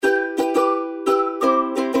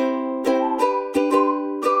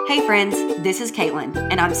Hey friends, this is Caitlin,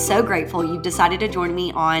 and I'm so grateful you've decided to join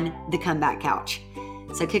me on the Comeback Couch.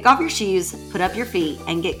 So kick off your shoes, put up your feet,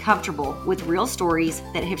 and get comfortable with real stories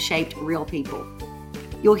that have shaped real people.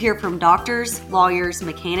 You'll hear from doctors, lawyers,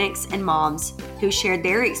 mechanics, and moms who shared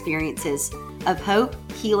their experiences of hope,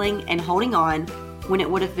 healing, and holding on when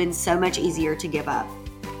it would have been so much easier to give up.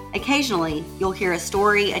 Occasionally, you'll hear a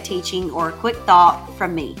story, a teaching, or a quick thought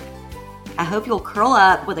from me. I hope you'll curl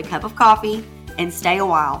up with a cup of coffee and stay a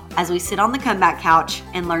while as we sit on the comeback couch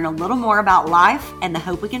and learn a little more about life and the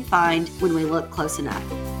hope we can find when we look close enough.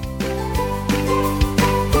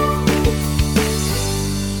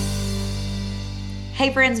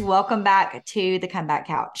 Hey friends, welcome back to the Comeback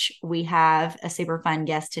Couch. We have a super fun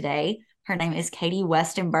guest today. Her name is Katie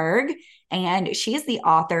Westenberg, and she is the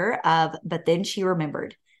author of But Then She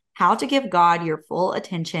Remembered: How to Give God Your Full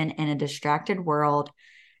Attention in a Distracted World.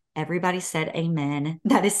 Everybody said amen.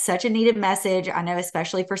 That is such a needed message. I know,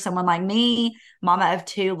 especially for someone like me, mama of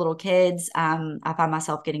two little kids, I find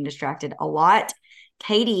myself getting distracted a lot.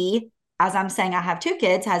 Katie, as I'm saying, I have two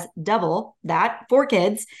kids, has double that, 4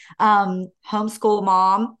 kids, homeschool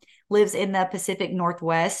mom, lives in the Pacific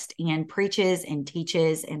Northwest and preaches and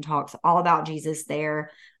teaches and talks all about Jesus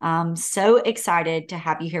there. So excited to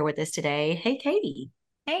have you here with us today. Hey, Katie.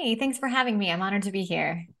 Hey, thanks for having me. I'm honored to be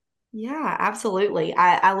here. Yeah, absolutely.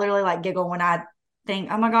 I literally like giggle when I think,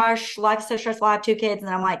 oh my gosh, life's so stressful. I have 2 kids. And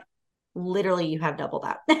I'm like, literally, you have double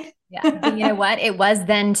that. Yeah. But you know what? It was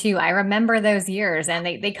then too. I remember those years and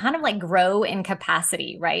they kind of like grow in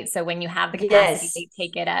capacity, right? So when you have the capacity, Yes, they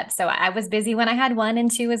take it up. So I was busy when I had 1 and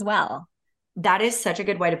 2 as well. that is such a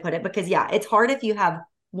good way to put it because, yeah, it's hard if you have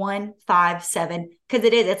 1, 5, 7, because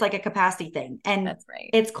it's like a capacity thing. And That's right.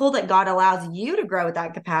 it's cool that God allows you to grow with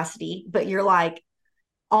that capacity, but you're like,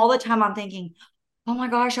 all the time I'm thinking, oh my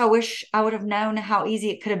gosh, I wish I would have known how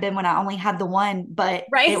easy it could have been when I only had the one, but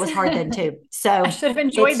Right. it was hard then too. I So should have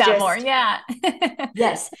enjoyed it's that more. just, Yeah.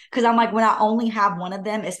 yes, because I'm like, when I only have one of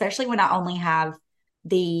them, especially when I only have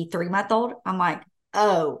the 3-month-old, I'm like,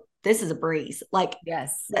 oh, this is a breeze. Like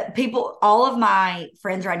Yes. that people, all of my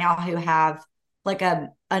friends right now who have like a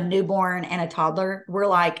newborn and a toddler, we're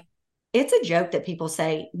like, it's a joke that people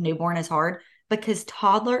say newborn is hard because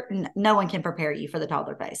toddler, no one can prepare you for the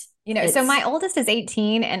toddler phase. So It's my oldest is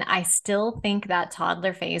 18 and I still think that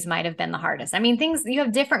toddler phase might have been the hardest. I mean, things, you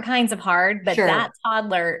have different kinds of hard, but that sure.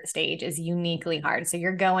 toddler stage is uniquely hard. So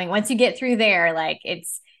you're going, once you get through there, like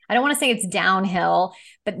I don't want to say it's downhill,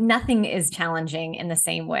 but nothing is challenging in the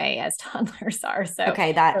same way as toddlers are. So,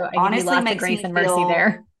 Okay, so that I give you honestly lots of makes grace me and mercy feel,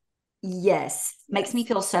 there. yes, makes me Yes.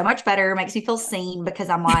 feel so much better, makes me feel seen because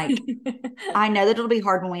I'm like, I know that it'll be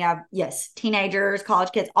hard when we have, yes, teenagers,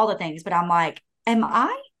 college kids, all the things, but I'm like, am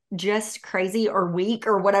I just crazy or weak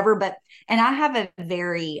or whatever? But, and I have a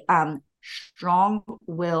very strong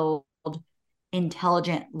willed,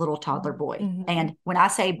 intelligent little toddler boy. Mhm. And when I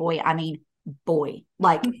say boy, I mean boy.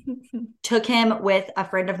 Like, took him with a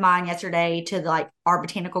friend of mine yesterday to like our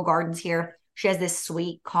botanical gardens here. She has this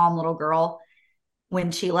sweet, calm little girl. When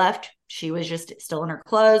she left, she was just still in her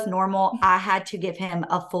clothes, normal. I had to give him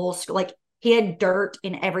a full, like, he had dirt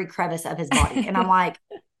in every crevice of his body. And I'm like,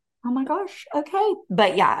 oh my gosh, okay.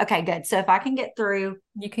 But yeah, okay, good. So if I can get through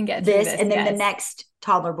You can get through this this. and then the Yes. next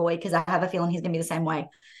toddler boy, because I have a feeling he's going to be the same way.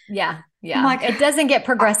 Yeah, I'm yeah. like, It doesn't get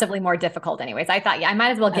progressively more difficult anyways. I thought, yeah, I might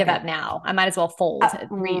as well give up okay, now. I might as well fold at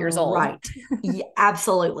 3 years old. right. Yeah,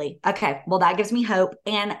 absolutely. Okay. Well, that gives me hope.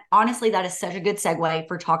 And honestly, that is such a good segue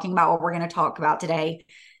for talking about what we're going to talk about today,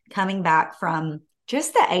 coming back from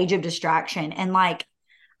just the age of distraction. And like,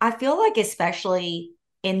 I feel like, especially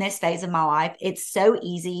in this phase of my life, it's so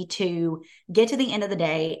easy to get to the end of the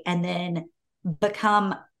day and then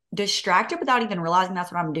become distracted without even realizing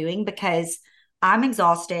that's what I'm doing because I'm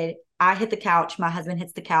exhausted. I hit the couch, my husband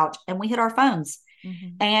hits the couch, and we hit our phones.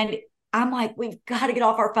 Mhm. And I'm like, we've got to get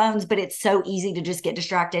off our phones, but it's so easy to just get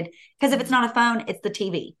distracted because if it's not a phone, it's the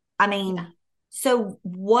TV. I Yeah. mean, so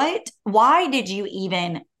why did you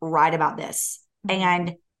even write about this?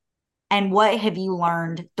 Mhm. And what have you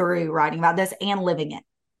learned through writing about this and living it?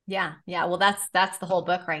 Yeah. Yeah. Well, that's the whole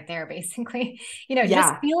book right there, basically. Just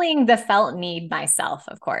Yeah. feeling the felt need myself,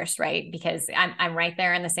 of course, right? Because I'm right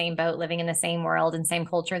there in the same boat, living in the same world and same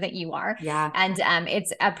culture that you are. Yeah. And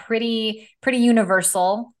it's a pretty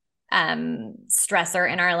universal stressor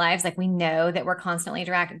in our lives. Like we know that we're constantly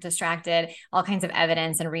distracted. All kinds of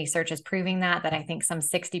evidence and research is proving that I think some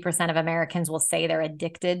 60% of Americans will say they're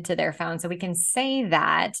addicted to their phone. So we can say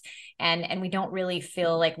that and we don't really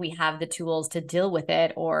feel like we have the tools to deal with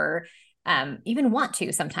it or even want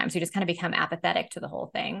to. Sometimes we just kind of become apathetic to the whole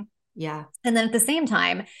thing. Yeah. And then at the same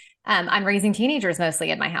time, I'm raising teenagers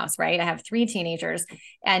mostly in my house, right? I have 3 teenagers.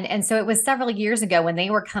 And so it was several years ago when they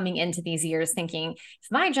were coming into these years thinking,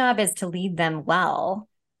 if my job is to lead them well,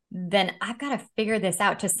 then I've got to figure this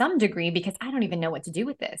out to some degree because I don't even know what to do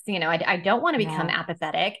with this. I don't want to become Yeah.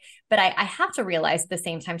 apathetic, but I have to realize at the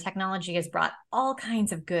same time, technology has brought all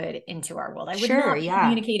kinds of good into our world. I would Sure. not be Yeah.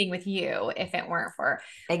 communicating with you if it weren't for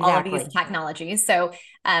all of these Exactly. technologies. So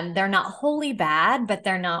they're not wholly bad, but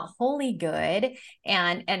they're not wholly good.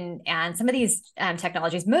 And some of these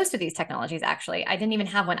technologies, most of these technologies, actually, I didn't even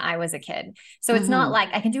have when I was a kid. So it's not Hmm. like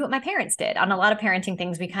I can do what my parents did. On a lot of parenting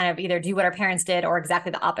things, we kind of either do what our parents did or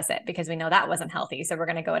exactly the opposite because we know that wasn't healthy. So we're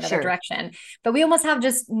going to go another Sure. direction. But we almost have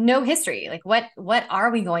just no history. Like what are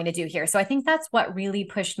we going to do here? So I think that's what really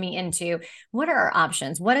pushed me into what are our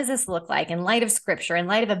options? What does this look like in light of scripture, in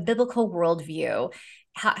light of a biblical worldview?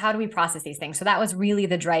 How do we process these things? So that was really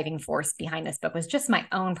the driving force behind this book was just my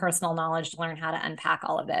own personal knowledge to learn how to unpack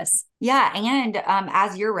all of this. Yeah. And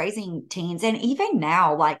as you're raising teens, and even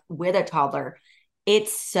now, like with a toddler,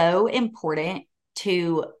 it's so important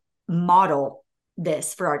to model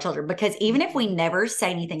this for our children because even if we never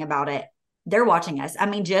say anything about it, they're watching us. I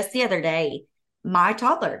mean, just the other day, my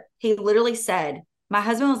toddler, he literally said, my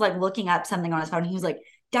husband was like looking up something on his phone. He was like,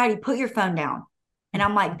 Daddy, put your phone down. And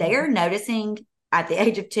I'm like, they are noticing at the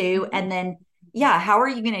age of 2. And then, yeah, how are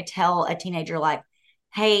you going to tell a teenager, like,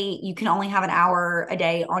 hey, you can only have an hour a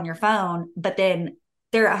day on your phone, but then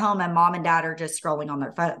they're at home and mom and dad are just scrolling on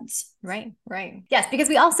their phones. Right, right. Yes, because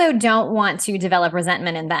we also don't want to develop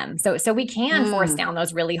resentment in them. So we can force Mm, down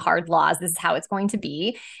those really hard laws. This is how it's going to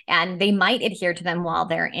be. And they might adhere to them while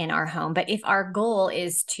they're in our home. But if our goal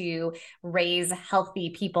is to raise healthy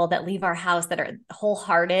people that leave our house that are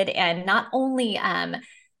wholehearted and not only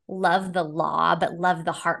love the law, but love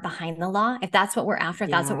the heart behind the law, if that's what we're after, if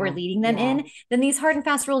that's what we're yeah, leading them yeah, in, then these hard and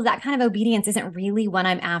fast rules, that kind of obedience isn't really what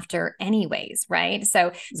I'm after anyways, right?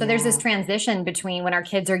 So there's this yeah. transition between when our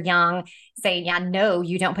kids are young, saying, yeah, no,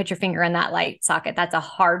 you don't put your finger in that light socket. That's a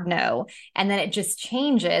hard no. And then it just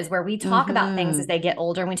changes where we talk about things as Mm-hmm. they get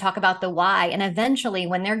older and we talk about the why. And eventually,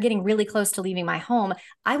 when they're getting really close to leaving my home,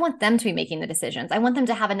 I want them to be making the decisions. I want them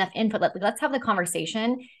to have enough input. Let's have the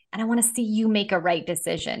conversation and I want to see you make a right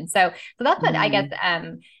decision. So that's what I guess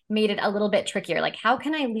Mm. made it a little bit trickier. Like, how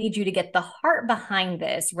can I lead you to get the heart behind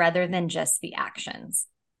this rather than just the actions?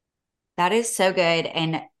 That is so good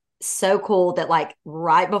and so cool that like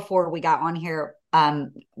right before we got on here,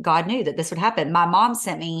 God knew that this would happen. My mom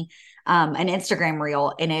sent me an Instagram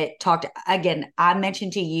reel and it talked again. I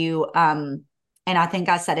mentioned to you, and I think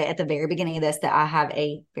I said it at the very beginning of this that I have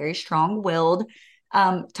a very strong-willed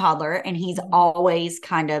toddler, and he's always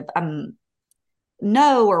kind of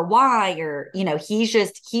no or why or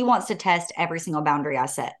he wants to test every single boundary I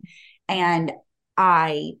set. And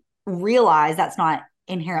I realize that's not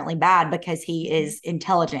inherently bad because he is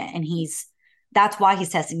intelligent and that's why he's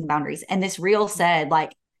testing the boundaries. And this reel said,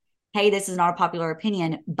 like, hey, this is not a popular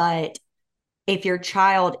opinion, but if your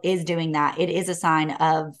child is doing that, it is a sign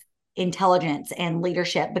of intelligence and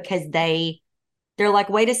leadership because they're like,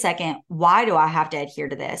 wait a second, why do I have to adhere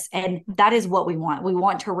to this? And that is what we want. We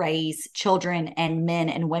want to raise children and men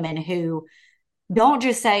and women who don't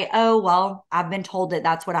just say, oh, well, I've been told that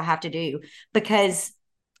that's what I have to do. Because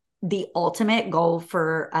the ultimate goal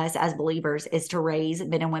for us as believers is to raise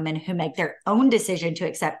men and women who make their own decision to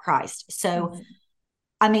accept Christ. So, Mhm.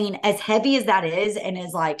 I mean, as heavy as that is and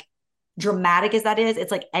as like dramatic as that is,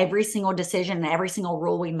 it's like every single decision and every single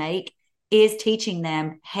rule we make is teaching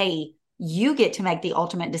them, hey, you get to make the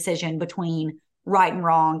ultimate decision between right and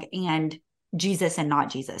wrong and Jesus and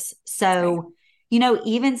not Jesus. That's right. So,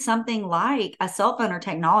 even something like a cell phone or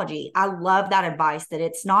technology, I love that advice that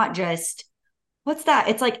it's not just, what's that?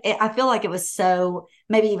 It's like, I feel like it was so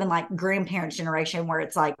maybe even like grandparents' generation where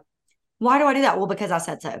it's like, why do I do that? Well, because I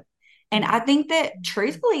said so. And I think that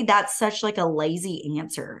truthfully, that's such like a lazy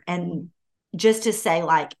answer. And just to say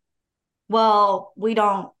like, well, we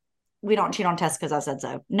don't cheat on tests because I said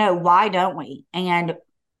so. No, why don't we? And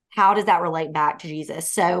how does that relate back to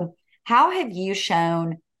Jesus? So how have you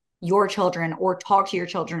shown your children or talked to your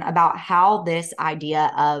children about how this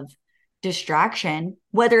idea of distraction,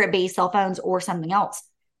 whether it be cell phones or something else,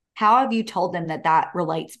 how have you told them that that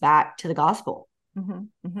relates back to the gospel?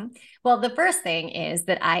 Mm-hmm, mm-hmm. Well, the first thing is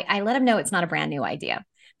that I let them know it's not a brand new idea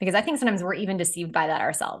because I think sometimes we're even deceived by that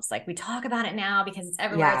ourselves. Like we talk about it now because it's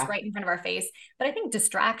everywhere, it's Yeah. right in front of our face. But I think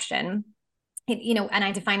distraction, and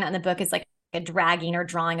I define that in the book as like a dragging or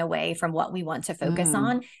drawing away from what we want to focus Mm,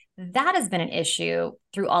 on. that has been an issue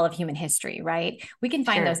through all of human history, right? We can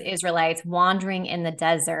find those Sure. Israelites wandering in the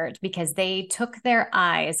desert because they took their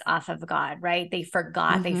eyes off of God, right? They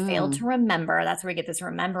forgot, they failed Mm-hmm. to remember. That's where we get this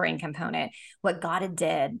remembering component, what God had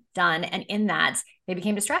done. And in that, they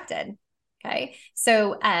became distracted. Okay.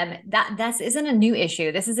 So that isn't a new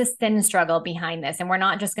issue. This is a sin struggle behind this. And we're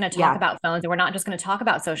not just going to talk Yeah. about phones, and we're not just going to talk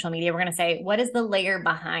about social media. We're going to say, what is the layer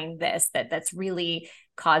behind this that's really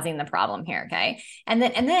causing the problem here? Okay. And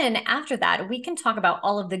then after that, we can talk about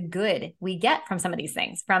all of the good we get from some of these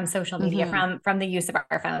things, from social media, Mm-hmm. from the use of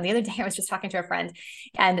our phone. The other day I was just talking to a friend,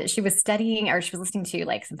 and she was studying, or she was listening to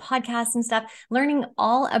like some podcasts and stuff, learning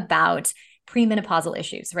all about premenopausal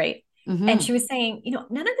issues, right? And she Mm-hmm. was saying,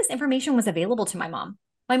 none of this information was available to my mom.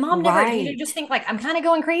 My mom never, you Right. just think like, I'm kind of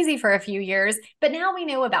going crazy for a few years, but now we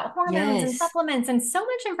know about hormones and Yes. supplements and so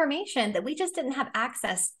much information that we just didn't have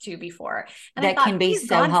access to before. And I That thought, can be praise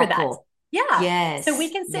so God for that. helpful. Yeah. So we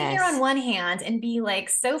Yes. can sit here on Yes. one hand and be like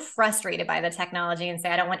so frustrated by the technology and say,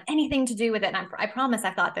 I don't want anything to do with it. And I promise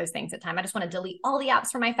I've thought those things at time. I just want to delete all the apps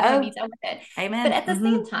from my phone and be Oh, done with it. But amen. at the Mm-hmm.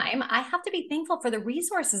 same time, I have to be thankful for the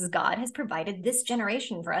resources God has provided this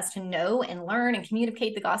generation for us to know and learn and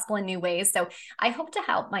communicate the gospel in new ways. So I hope to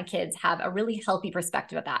help my kids have a really healthy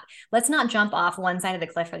perspective of that. Let's not jump off one side of the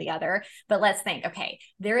cliff or the other, but let's think, okay,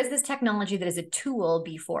 there is this technology that is a tool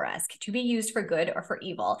before us to be used for good or for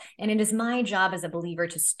evil. And it is my job as a believer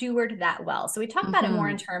to steward that well. So we talk about it more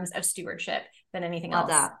in Mm-hmm. terms of stewardship than anything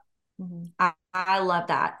Love else. that. Mm-hmm. I love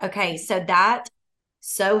that. Okay. So that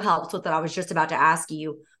so helps with what I was just about to ask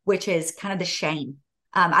you, which is kind of the shame.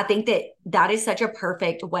 I think that that is such a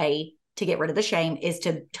perfect way to get rid of the shame is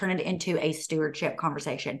to turn it into a stewardship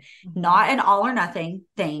conversation, Mm-hmm. not an all or nothing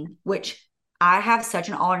thing, which I have such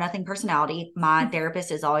an all or nothing personality. My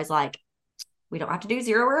therapist is always like, we don't have to do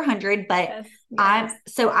 0 or 100, but Yes. Yes.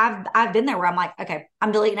 I've been there where I'm like, okay,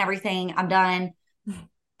 I'm deleting everything. I'm done.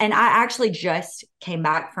 And I actually just came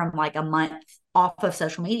back from like a month off of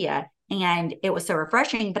social media and it was so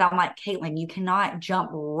refreshing. But I'm like, Caitlin, you cannot jump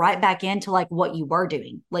right back into like what you were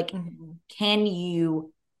doing. Like, Mm-hmm. can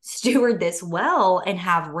you steward this well and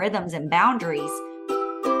have rhythms and boundaries?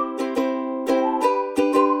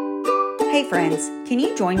 Hey, friends, can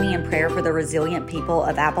you join me in prayer for the resilient people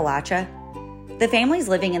of Appalachia? The families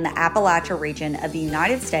living in the Appalachia region of the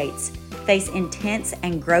United States face intense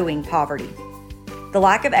and growing poverty. The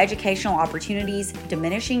lack of educational opportunities,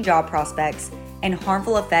 diminishing job prospects, and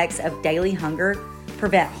harmful effects of daily hunger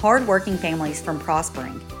prevent hardworking families from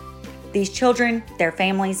prospering. These children, their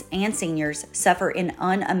families, and seniors suffer in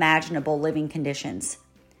unimaginable living conditions.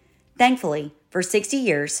 Thankfully, for 60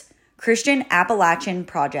 years, Christian Appalachian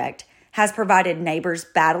Project has provided neighbors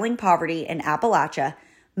battling poverty in Appalachia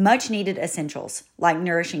much needed essentials like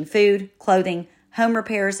nourishing food, clothing, home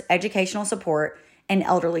repairs, educational support, and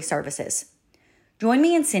elderly services. Join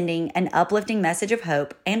me in sending an uplifting message of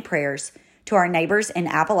hope and prayers to our neighbors in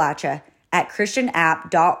Appalachia at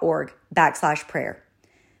christianapp.org/prayer.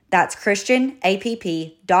 That's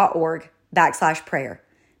christianapp.org/prayer.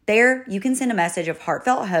 There, you can send a message of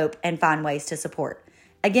heartfelt hope and find ways to support.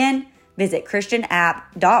 Again, visit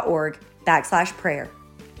christianapp.org/prayer.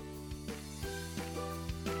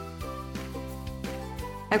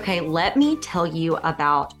 Okay, let me tell you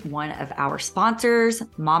about one of our sponsors.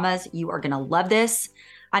 Mamas, you are going to love this.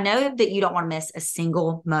 I know that you don't want to miss a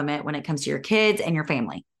single moment when it comes to your kids and your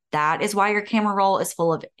family. That is why your camera roll is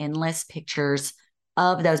full of endless pictures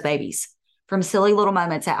of those babies. From silly little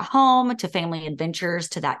moments at home to family adventures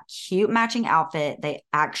to that cute matching outfit they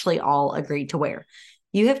actually all agreed to wear.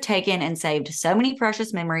 You have taken and saved so many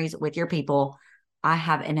precious memories with your people. I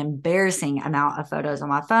have an embarrassing amount of photos on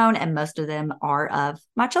my phone, and most of them are of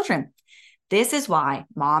my children. This is why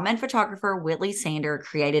mom and photographer Whitley Sander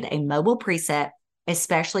created a mobile preset,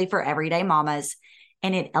 especially for everyday mamas,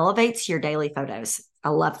 and it elevates your daily photos. I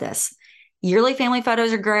love this. Yearly family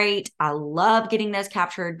photos are great. I love getting those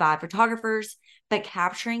captured by photographers, but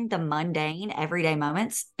capturing the mundane, everyday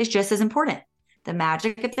moments is just as important. The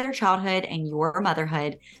magic of their childhood and your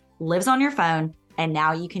motherhood lives on your phone, and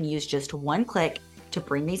now you can use just one click to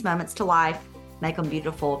bring these moments to life, make them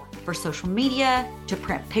beautiful for social media, to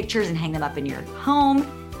print pictures and hang them up in your home.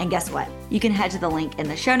 And guess what? You can head to the link in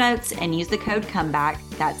the show notes and use the code COMEBACK,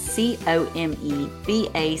 that's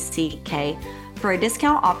COMEBACK, for a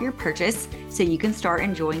discount off your purchase so you can start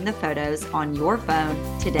enjoying the photos on your phone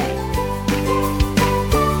today.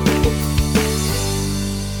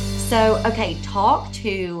 So, okay, talk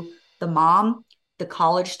to the mom, the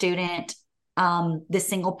college student, the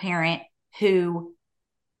single parent who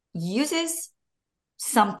uses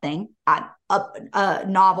something,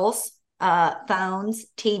 novels, phones,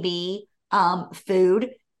 TV, food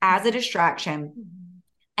as a distraction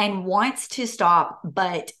and wants to stop,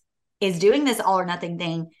 but is doing this all or nothing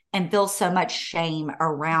thing and feels so much shame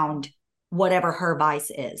around whatever her vice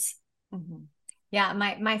is. Mm-hmm. Yeah,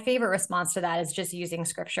 my favorite response to that is just using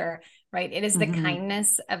scripture, right? It is the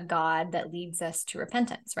kindness of God that leads us to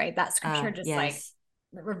repentance, right? That scripture just like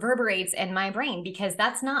reverberates in my brain, because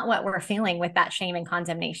that's not what we're feeling with that shame and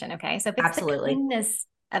condemnation. Okay. So if it's the kindness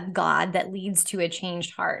of God that leads to a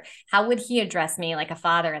changed heart, how would he address me like a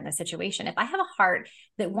father in the situation? If I have a heart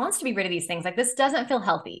that wants to be rid of these things, like this doesn't feel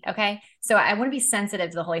healthy. Okay. So I want to be sensitive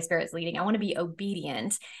to the Holy Spirit's leading. I want to be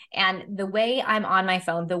obedient. And the way I'm on my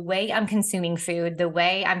phone, the way I'm consuming food, the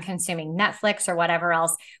way I'm consuming Netflix or whatever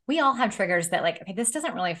else, we all have triggers that like, okay, this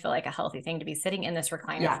doesn't really feel like a healthy thing to be sitting in this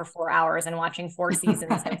recliner for 4 hours and watching 4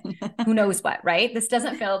 seasons of who knows what, right? This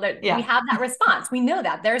doesn't feel that we have that response. We know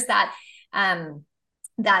that there's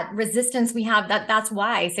that resistance we have. That's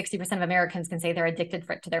why 60% of Americans can say they're addicted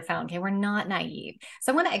to their phone. Okay. We're not naive.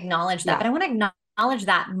 So I want to acknowledge that, but I want to acknowledge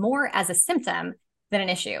that more as a symptom than an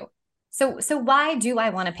issue. So why do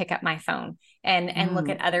I want to pick up my phone and look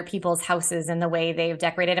at other people's houses and the way they've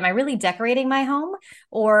decorated? Am I really decorating my home,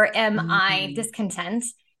 or am I discontent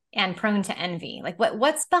and prone to envy? Like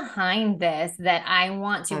what's behind this that I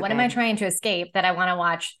want to, what am I trying to escape that I want to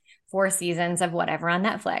watch 4 seasons of whatever on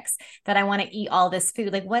Netflix, that I want to eat all this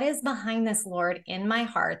food? Like what is behind this, Lord, in my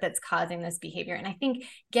heart that's causing this behavior? And I think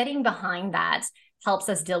getting behind that helps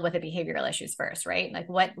us deal with the behavioral issues first, right? Like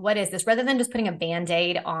what is this, rather than just putting a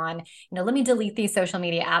Band-Aid on, let me delete these social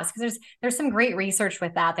media apps, because there's some great research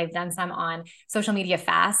with that. They've done some on social media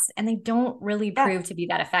fasts, and they don't really prove to be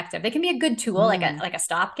that effective. They can be a good tool, like a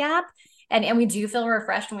stopgap. And we do feel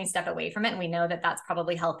refreshed when we step away from it. And we know that that's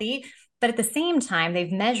probably healthy. But at the same time,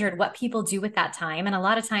 they've measured what people do with that time. And a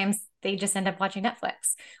lot of times they just end up watching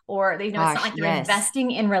Netflix, or it's not like they're investing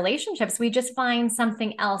in relationships. We just find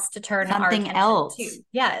something else to turn our attention to.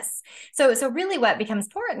 Yes. So really what becomes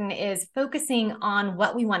important is focusing on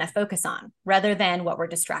what we want to focus on rather than what we're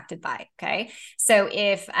distracted by. Okay. So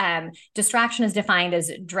if distraction is defined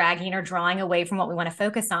as dragging or drawing away from what we want to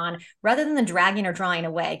focus on, rather than the dragging or drawing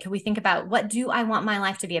away, can we think about, what do I want my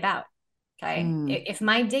life to be about? Okay. If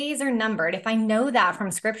my days are numbered, if I know that from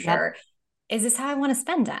scripture, is this how I want to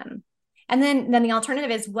spend them? And then the alternative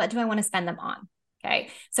is, what do I want to spend them on? Okay.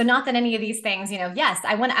 So not that any of these things, yes,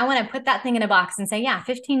 I want to put that thing in a box and say,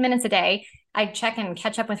 15 minutes a day, I check and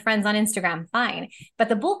catch up with friends on Instagram. Fine. But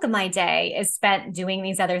the bulk of my day is spent doing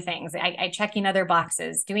these other things. I checking other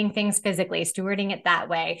boxes, doing things physically, stewarding it that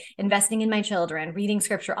way, investing in my children, reading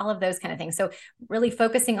scripture, all of those kind of things. So really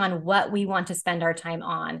focusing on what we want to spend our time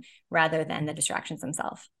on rather than the distractions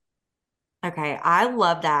themselves. Okay. I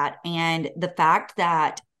love that. And the fact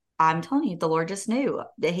that, I'm telling you, the Lord just knew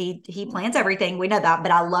that he plans everything. We know that,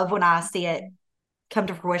 but I love when I see it come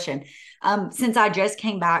to fruition. Since I just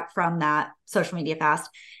came back from that social media fast,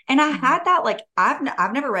 and I had that, like, I've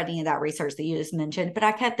never read any of that research that you just mentioned, but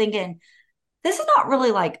I kept thinking, this is not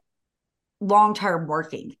really like long-term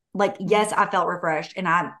working. Like, yes, I felt refreshed, and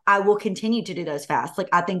I will continue to do those fasts. Like,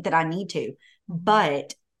 I think that I need to,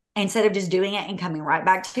 but instead of just doing it and coming right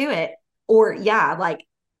back to it, or like,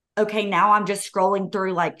 okay, now I'm just scrolling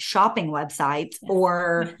through like shopping websites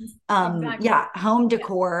or home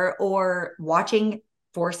decor or watching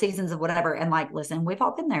 4 seasons of whatever. And like, listen, we've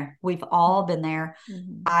all been there. We've all been there.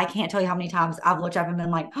 I can't tell you how many times I've looked up and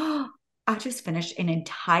been like, oh, I just finished an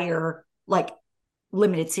entire like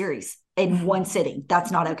limited series in one sitting.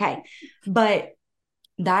 That's not okay. But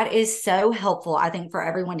that is so helpful, I think, for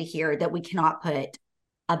everyone to hear, that we cannot put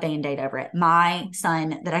a Band-Aid over it. My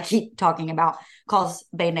son, that I keep talking about, calls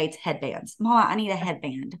Band-Aids headbands. Mama, I need a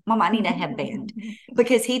headband. Mama, I need a headband.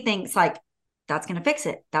 Because he thinks like, that's going to fix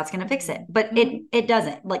it. That's going to fix it. But it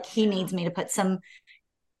doesn't. Like, he needs me to put some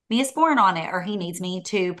Neosporin on it, or he needs me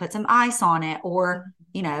to put some ice on it, or,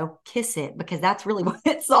 kiss it, because that's really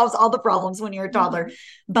what solves all the problems when you're a toddler.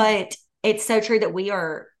 But it's so true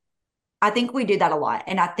that I think we do that a lot.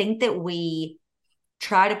 And I think that we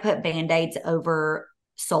try to put Band-Aids over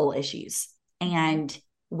soul issues. And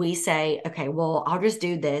we say, okay, well, I'll just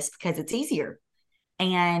do this because it's easier.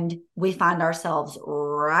 And we find ourselves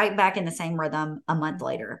right back in the same rhythm a month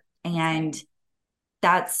later. And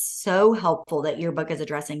that's so helpful that your book is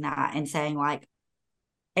addressing that and saying, like,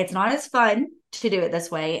 it's not as fun to do it this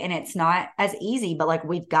way, and it's not as easy, but like,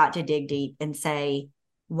 we've got to dig deep and say,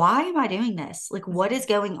 why am I doing this? Like, what is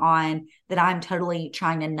going on that I'm totally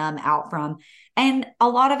trying to numb out from? And a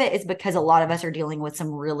lot of it is because a lot of us are dealing with some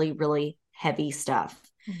really, really heavy stuff.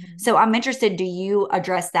 So I'm interested, do you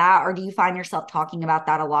address that, or do you find yourself talking about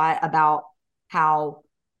that a lot, about how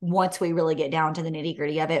once we really get down to the nitty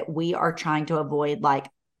gritty of it, we are trying to avoid like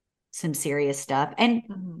some serious stuff. And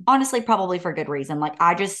Mhm. honestly, probably for good reason. Like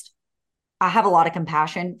I have a lot of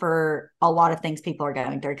compassion for a lot of things people are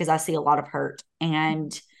going through because I see a lot of hurt.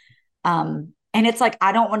 And it's like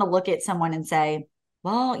I don't want to look at someone and say,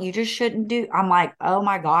 well, you just shouldn't do. I'm like, oh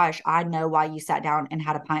my gosh, I know why you sat down and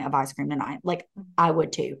had a pint of ice cream tonight. Like I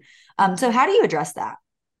would too. So Mhm. how do you address that?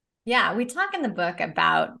 Yeah, we talk in the book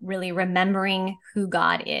about really remembering who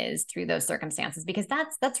God is through those circumstances because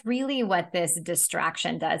that's really what this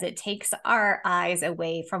distraction does. It takes our eyes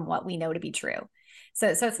away from what we know to be true. So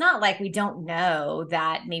it's not like we don't know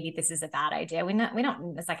that maybe this is a bad idea. We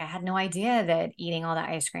don't it's like I had no idea that eating all that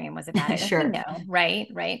ice cream was a bad idea. Like we Sure. know, right?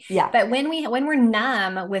 Right. Yeah. But when we're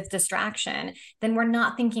numb with distraction, then we're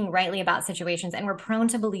not thinking rightly about situations and we're prone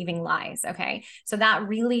to believing lies. Okay. So that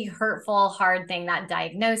really hurtful, hard thing, that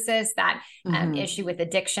diagnosis, that Hmm. issue with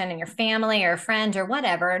addiction in your family or a friend or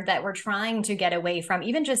whatever that we're trying to get away from,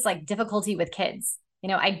 even just like difficulty with kids.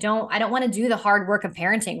 I don't want to do the hard work of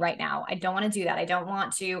parenting right now. I don't want to do that. I don't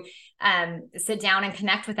want to sit down and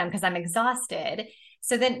connect with them because I'm exhausted.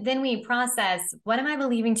 So then we process, what am I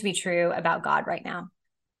believing to be true about God right now?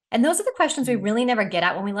 And those are the questions we really never get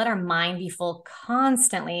at when we let our mind be full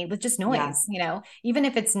constantly with just Yeah. noise. Even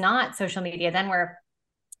if it's not social media, then we're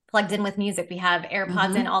plugged in with music. We have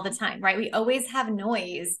AirPods in Hmm. all the time, right? We always have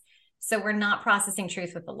noise. So we're not processing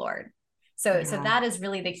truth with the Lord. So Yeah. that is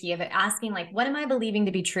really the key of it. Asking, like, what am I believing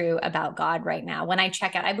to be true about God right now? When I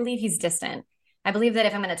check out, I believe he's distant. I believe that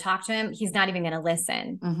if I'm going to talk to him, he's not even going to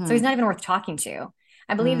listen. So he's Hmm. not even worth talking to.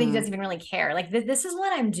 I believe that he doesn't Mm. even really care. Like this is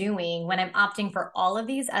what I'm doing when I'm opting for all of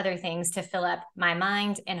these other things to fill up my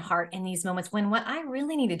mind and heart in these moments when what I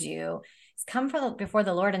really need to do is come before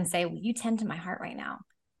the Lord and say, will you tend to my heart right now?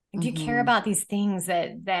 Do you care Hmm. about these things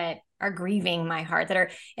that are grieving my heart, that are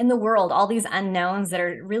in the world, all these unknowns that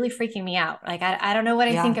are really freaking me out? Like I don't know what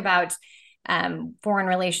I think Yeah. about foreign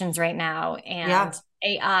relations right now and Yeah.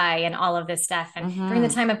 AI and all of this stuff. And during the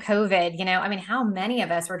Hmm. time of COVID, I mean, how many of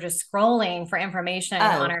us were just scrolling for information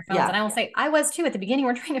on Oh, our phones? And yeah. I will say, I was too at the beginning.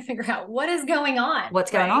 We're trying to figure out what is going on, What's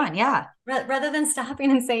going right? on? Yeah. Rather than stopping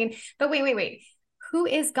and saying, but wait, who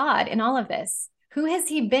is God in all of this? Who has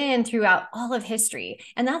he been throughout all of history?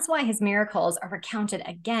 And that's why his miracles are recounted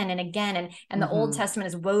again and again. And the Old Hmm. Testament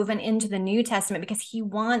is woven into the New Testament because he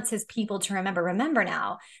wants his people to remember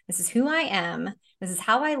now, this is who I am, this is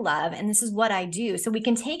how I love, and this is what I do. So we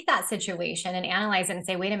can take that situation and analyze it and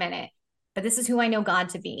say, wait a minute, but this is who I know God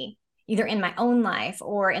to be, either in my own life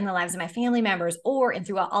or in the lives of my family members or in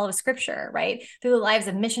throughout all of scripture, right? Through the lives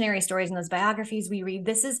of missionary stories and those biographies we read.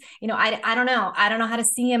 This is, I don't know. I don't know how to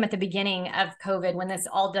see him at the beginning of COVID when this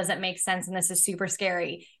all doesn't make sense and this is super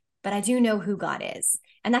scary. But I do know who God is.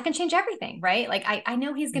 And that can change everything, right? Like I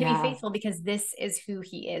know he's going to be Yeah. faithful because this is who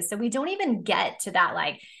he is. So we don't even get to that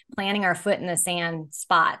like planting our foot in the sand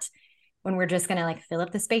spot when we're just going to like fill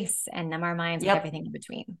up the space and numb our minds with Yep. everything in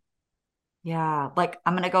between. Yeah. Like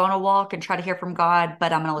I'm going to go on a walk and try to hear from God,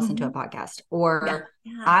 but I'm going to listen to a Mm-hmm. podcast. Yeah. Or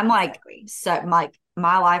Yeah, I'm like, exactly. so like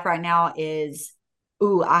my life right now is,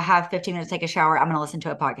 ooh, I have 15 minutes to take a shower. I'm going to listen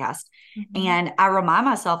to a podcast. Mm-hmm. And I remind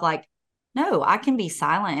myself, like, no, I can be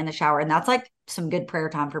silent in the shower. And that's like some good prayer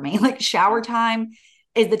time for me. Like, shower time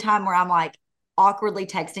is the time where I'm like awkwardly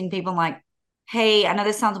texting people, like, hey, I know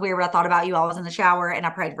this sounds weird, but I thought about you. I was in the shower and I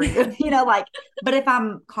prayed for you, like, but if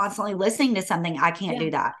I'm constantly listening to something, I can't Yeah,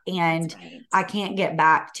 do that. that's And right. I can't get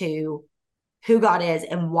back to who God is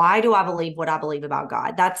and why do I believe what I believe about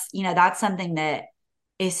God. That's something that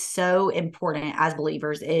is so important as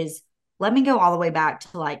believers is let me go all the way back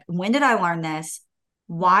to like, when did I learn this?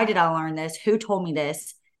 Why Mm-hmm. did I learn this? Who told me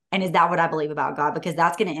this? And is that what I believe about God? Because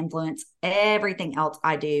that's going to influence everything else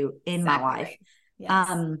I do in my Exactly life. right. Yes.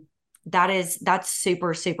 Um, that's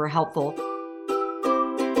super, super helpful.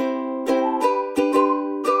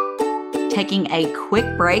 Taking a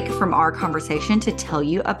quick break from our conversation to tell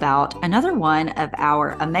you about another one of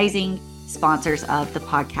our amazing sponsors of the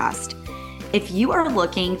podcast. If you are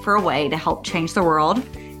looking for a way to help change the world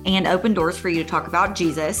and open doors for you to talk about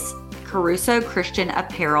Jesus, Caruso Christian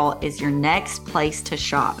Apparel is your next place to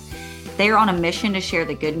shop. They are on a mission to share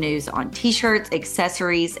the good news on t-shirts,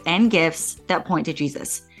 accessories, and gifts that point to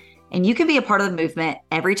Jesus. And you can be a part of the movement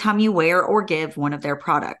every time you wear or give one of their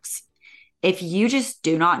products. If you just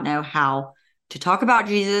do not know how to talk about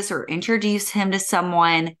Jesus or introduce him to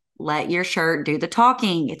someone, let your shirt do the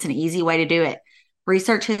talking. It's an easy way to do it.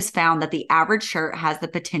 Research has found that the average shirt has the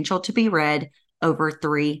potential to be read over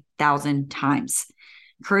 3,000 times.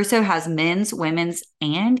 Caruso has men's, women's,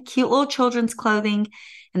 and cute little children's clothing,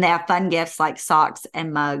 and they have fun gifts like socks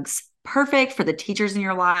and mugs, perfect for the teachers in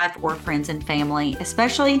your life or friends and family,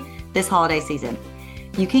 especially this holiday season.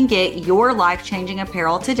 You can get your life-changing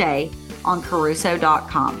apparel today on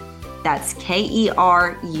Caruso.com. That's KERUSSO.com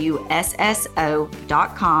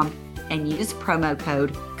and use promo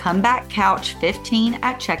code ComebackCouch15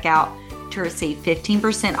 at checkout to receive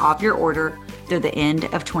 15% off your order through the end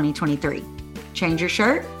of 2023. Change your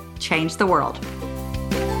shirt, change the world.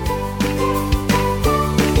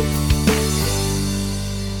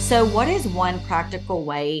 So what is one practical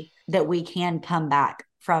way that we can come back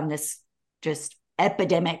from this just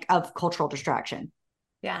epidemic of cultural distraction?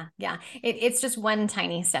 Yeah. It's just one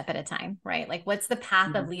tiny step at a time, right? Like, what's the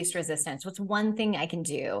path of least resistance? What's one thing I can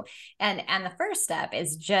do? And the first step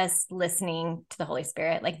is just listening to the Holy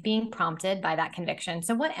Spirit, like being prompted by that conviction.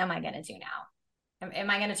 So what am I going to do now?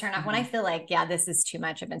 Am I going to turn off when I feel like, yeah, this is too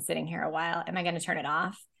much? I've been sitting here a while. Am I going to turn it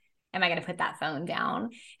off? Am I going to put that phone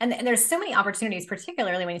down? And there's so many opportunities,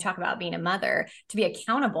 particularly when you talk about being a mother, to be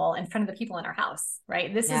accountable in front of the people in our house,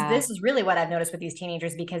 right? This is really what I've noticed with these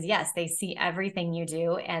teenagers, because yes, they see everything you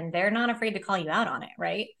do and they're not afraid to call you out on it,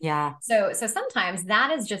 right? Yeah. So sometimes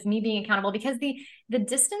that is just me being accountable, because the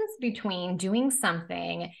distance between doing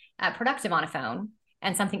something productive on a phone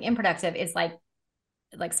and something unproductive is like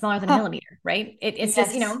smaller than a millimeter, right? It's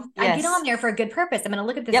just, I get on there for a good purpose. I'm going to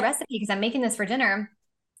look at this recipe because I'm making this for dinner.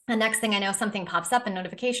 The next thing I know, something pops up, a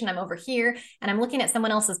notification. I'm over here and I'm looking at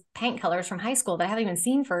someone else's paint colors from high school that I haven't even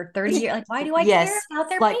seen for 30 years. Like, why do I care about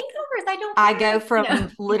their paint colors? I don't care. I go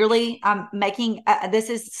from literally, I'm making, this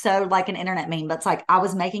is so like an internet meme, but it's like, I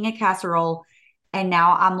was making a casserole and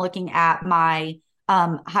now I'm looking at my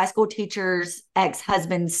high school teacher's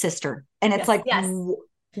ex-husband's sister. And it's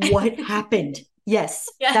what happened? Yes,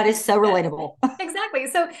 that is so relatable. Exactly.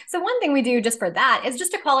 So one thing we do just for that is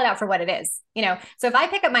just to call it out for what it is, So if I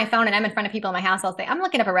pick up my phone and I'm in front of people in my house, I'll say, I'm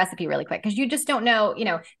looking up a recipe really quick, because you just don't know,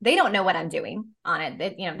 they don't know what I'm doing on it.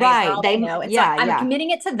 They know. So I'm committing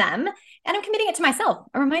it to them and I'm committing it to myself.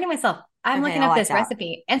 I'm reminding myself, I'm looking up this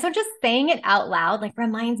recipe. And so just saying it out loud, like,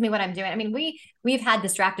 reminds me what I'm doing. I mean, we've had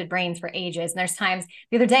distracted brains for ages. And there's times,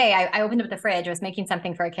 the other day, I opened up the fridge, I was making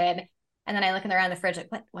something for a kid. And then I look around the fridge,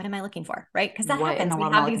 like, what am I looking for? Right. Because that happens. We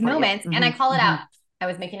have these moments and I call it out. I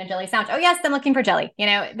was making a jelly sandwich. Oh yes, I'm looking for jelly,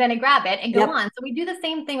 then I grab it and go on. So we do the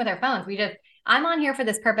same thing with our phones. I'm on here for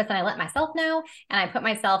this purpose, and I let myself know, and I put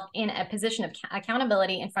myself in a position of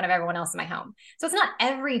accountability in front of everyone else in my home. So it's not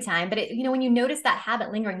every time, but when you notice that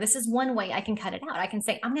habit lingering, this is one way I can cut it out. I can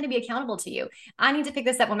say, I'm going to be accountable to you. I need to pick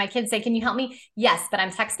this up when my kids say, can you help me? Yes, but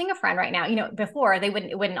I'm texting a friend right now. Before it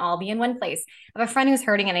wouldn't all be in one place. I have a friend who's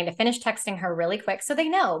hurting and I need to finish texting her really quick, so they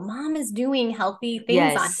know mom is doing healthy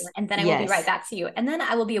things on here, and then I will be right back to you. And then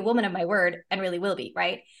I will be a woman of my word and really will be,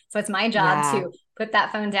 right? So it's my job to put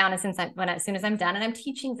that phone down as soon as I'm done, and I'm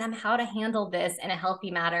teaching them how to handle this in a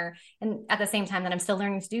healthy manner, and at the same time that I'm still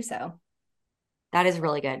learning to do so. That is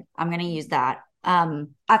really good. I'm going to use that. I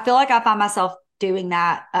feel like I find myself doing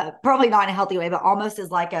that, probably not in a healthy way, but almost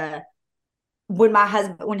as like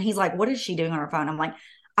when he's like, what is she doing on her phone? I'm like,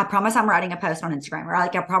 I promise I'm writing a post on Instagram, or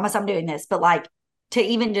like, I promise I'm doing this. But like, to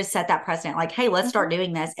even just set that precedent, like, hey, let's start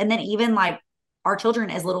doing this. And then even like our children,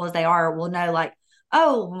 as little as they are, will know, like,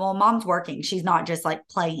 oh, well, mom's working. She's not just like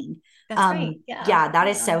playing. That's right. That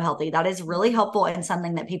is so healthy. That is really helpful, and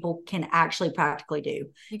something that people can actually practically do.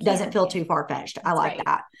 It doesn't feel too far-fetched. I like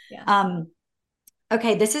that. Yeah.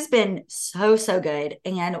 Okay, this has been so good.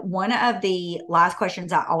 And one of the last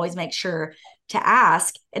questions I always make sure to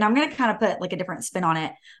ask, and I'm going to kind of put like a different spin on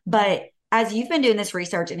it, but as you've been doing this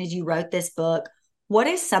research and as you wrote this book, what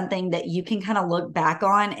is something that you can kind of look back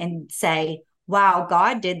on and say, wow,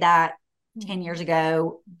 God did that 10 years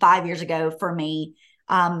ago, 5 years ago for me.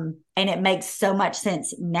 And it makes so much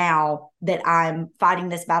sense now that I'm fighting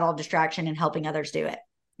this battle of distraction and helping others do it.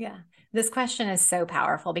 Yeah. This question is so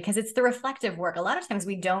powerful because it's the reflective work. A lot of times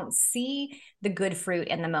we don't see the good fruit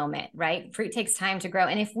in the moment, right? Fruit takes time to grow.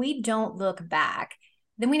 And if we don't look back,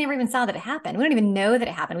 then we never even saw that it happened. We don't even know that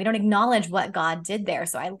it happened. We don't acknowledge what God did there.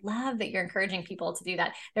 So I love that you're encouraging people to do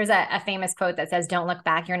that. There's a famous quote that says, don't look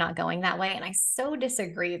back, you're not going that way. And I so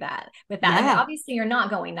disagree with that. Yeah. I mean, obviously you're not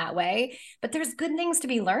going that way, but there's good things to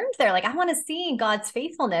be learned there. Like, I want to see God's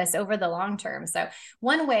faithfulness over the long term. So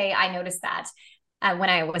one way I noticed that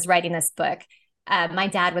when I was writing this book, my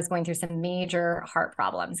dad was going through some major heart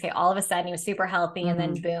problems. Okay. All of a sudden he was super healthy. And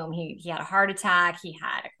then boom, he had a heart attack. He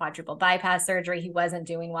had a quadruple bypass surgery. He wasn't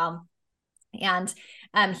doing well. And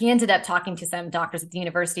he ended up talking to some doctors at the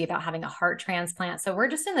university about having a heart transplant. So we're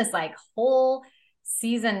just in this like whole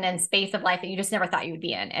season and space of life that you just never thought you would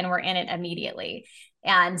be in. And we're in it immediately.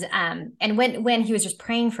 And when he was just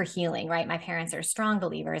praying for healing, right? My parents are strong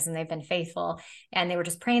believers and they've been faithful, and they were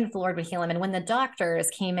just praying that the Lord would heal him. And when the doctors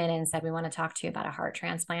came in and said, we want to talk to you about a heart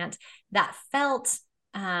transplant, that felt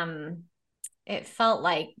it felt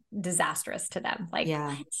like disastrous to them. Like, Yeah.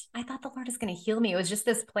 what? I thought the Lord was going to heal me. It was just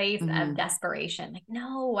this place of desperation. Like,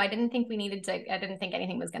 no, I didn't think I didn't think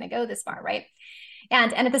anything was going to go this far. Right.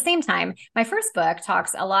 And at the same time, my first book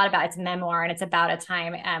talks a lot about, it's memoir, and it's about a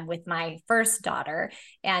time with my first daughter.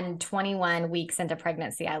 And 21 weeks into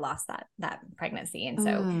pregnancy, I lost that pregnancy. And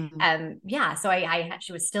so,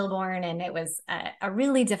 she was stillborn, and it was a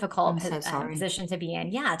really difficult I'm so sorry. position to be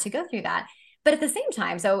in. Yeah, to go through that. But at the same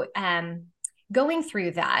time, going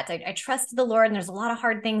through that, I trusted the Lord, and there's a lot of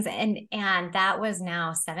hard things, and that was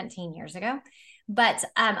now 17 years ago. But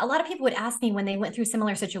a lot of people would ask me when they went through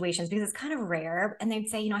similar situations, because it's kind of rare, and they'd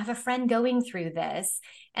say, I have a friend going through this,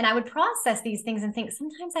 and I would process these things and think,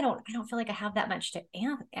 sometimes I don't feel like I have that much to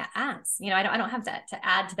ask. I don't have to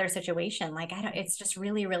add to their situation. Like, it's just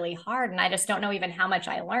really, really hard, and I just don't know even how much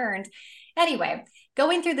I learned. Anyway,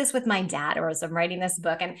 going through this with my dad, or as I'm writing this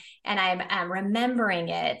book, and I'm remembering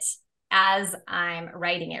it as I'm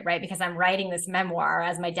writing it, right? Because I'm writing this memoir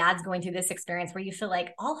as my dad's going through this experience where you feel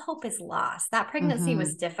like all hope is lost. That pregnancy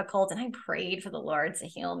was difficult, and I prayed for the Lord to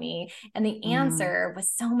heal me. And the answer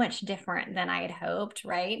was so much different than I had hoped,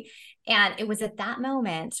 right? And it was at that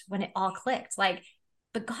moment when it all clicked. Like,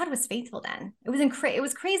 but God was faithful then. It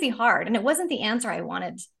was crazy hard. And it wasn't the answer I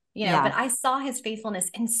wanted, but I saw his faithfulness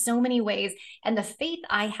in so many ways. And the faith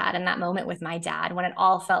I had in that moment with my dad, when it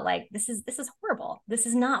all felt like this is horrible. This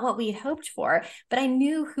is not what we had hoped for, but I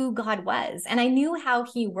knew who God was, and I knew how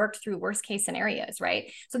he worked through worst case scenarios.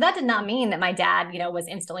 Right. So that did not mean that my dad, was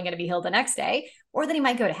instantly going to be healed the next day, or that he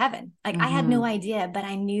might go to heaven. Like, I had no idea, but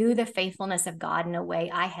I knew the faithfulness of God in a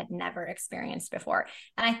way I had never experienced before.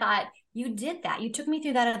 And I thought, you did that. You took me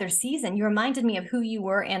through that other season. You reminded me of who you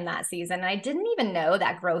were in that season. And I didn't even know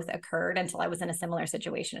that growth occurred until I was in a similar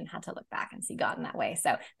situation and had to look back and see God in that way.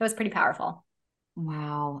 So it was pretty powerful.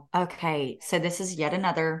 Wow. Okay. So this is yet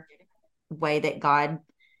another way that God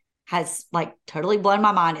has like totally blown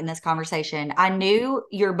my mind in this conversation. I knew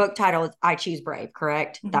your book title is I Choose Brave,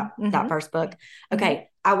 correct? That first book. Okay.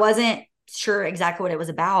 I wasn't sure exactly what it was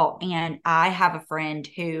about. And I have a friend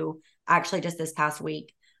who actually just this past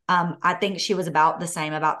week, I think she was about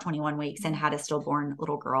 21 weeks, and had a stillborn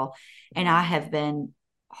little girl. And I have been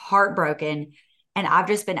heartbroken. And I've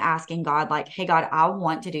just been asking God, like, hey, God, I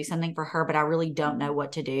want to do something for her, but I really don't know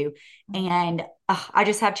what to do. And I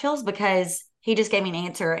just have chills because he just gave me an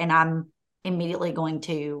answer, and I'm immediately going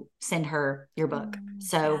to send her your book.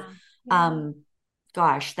 So,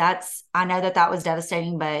 gosh, I know that was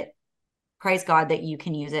devastating, but praise God that you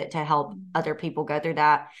can use it to help other people go through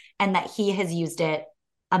that, and that he has used it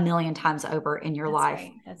a million times over in your life.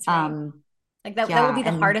 Right. That's right. That will be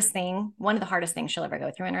the hardest thing, one of the hardest things she'll ever go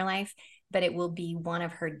through in her life, but it will be one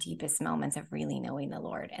of her deepest moments of really knowing the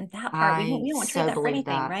Lord. And that part, we don't trade that for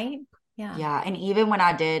anything, right? Yeah. Yeah. And even when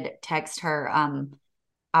I did text her,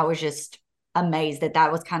 I was just amazed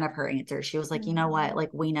that was kind of her answer. She was like, you know what?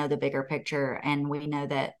 Like, we know the bigger picture, and we know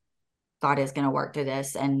that God is going to work through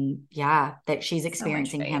this. And that she's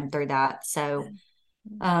experiencing him through that. So,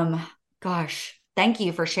 gosh, thank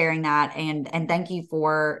you for sharing that. And thank you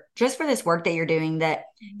for this work that you're doing, that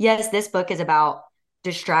yes, this book is about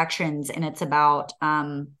distractions, and it's about,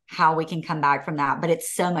 how we can come back from that, but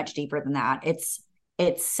it's so much deeper than that.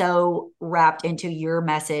 It's so wrapped into your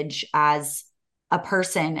message as a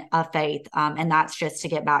person of faith. And that's just to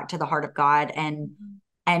get back to the heart of God, and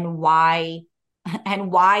why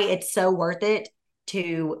it's so worth it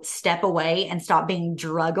to step away and stop being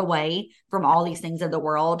drug away from all these things of the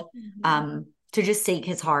world, to just seek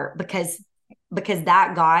his heart, because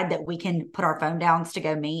that God that we can put our phone downs to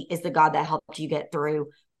go meet is the God that helped you get through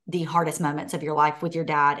the hardest moments of your life with your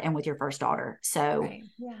dad and with your first daughter. So,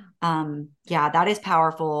 that is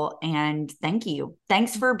powerful. And thank you.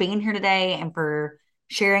 Thanks for being here today and for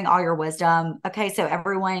sharing all your wisdom. Okay. So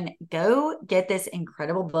everyone, go get this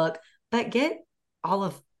incredible book, but get all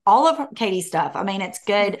of Katie's stuff. I mean, it's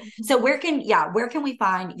good. So where can we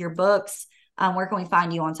find your books? Where can we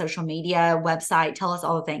find you on social media, website? Tell us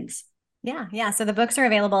all the things. Yeah. So the books are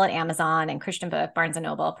available at Amazon and Christian Book, Barnes and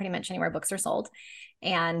Noble, pretty much anywhere books are sold.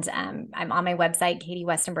 And I'm on my website,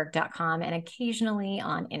 katiewestenberg.com, and occasionally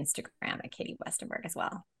on Instagram at Katie Westenberg as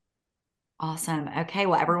well. Awesome. Okay.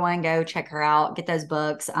 Well, everyone go check her out, get those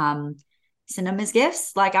books, send them as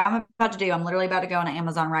gifts like I'm about to do. I'm literally about to go on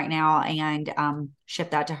Amazon right now and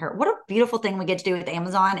ship that to her. What a beautiful thing we get to do with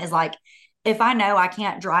Amazon is, like, if I know I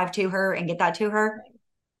can't drive to her and get that to her,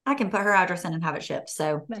 I can put her address in and have it shipped.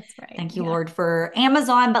 So that's right. Thank you, Lord, for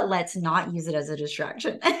Amazon, but let's not use it as a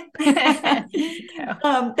distraction.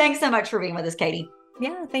 Thanks so much for being with us, Katie.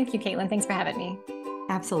 Yeah. Thank you, Caitlin. Thanks for having me.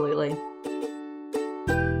 Absolutely.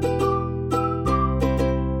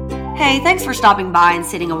 Hey, thanks for stopping by and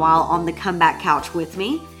sitting a while on the comeback couch with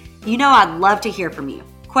me. You know I'd love to hear from you.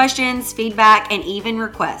 Questions, feedback, and even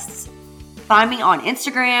requests. Find me on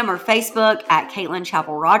Instagram or Facebook at Caitlin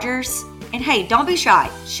Chapel Rogers. And hey, don't be shy.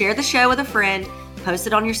 Share the show with a friend, post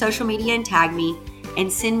it on your social media and tag me,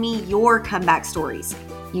 and send me your comeback stories.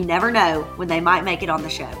 You never know when they might make it on the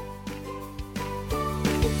show.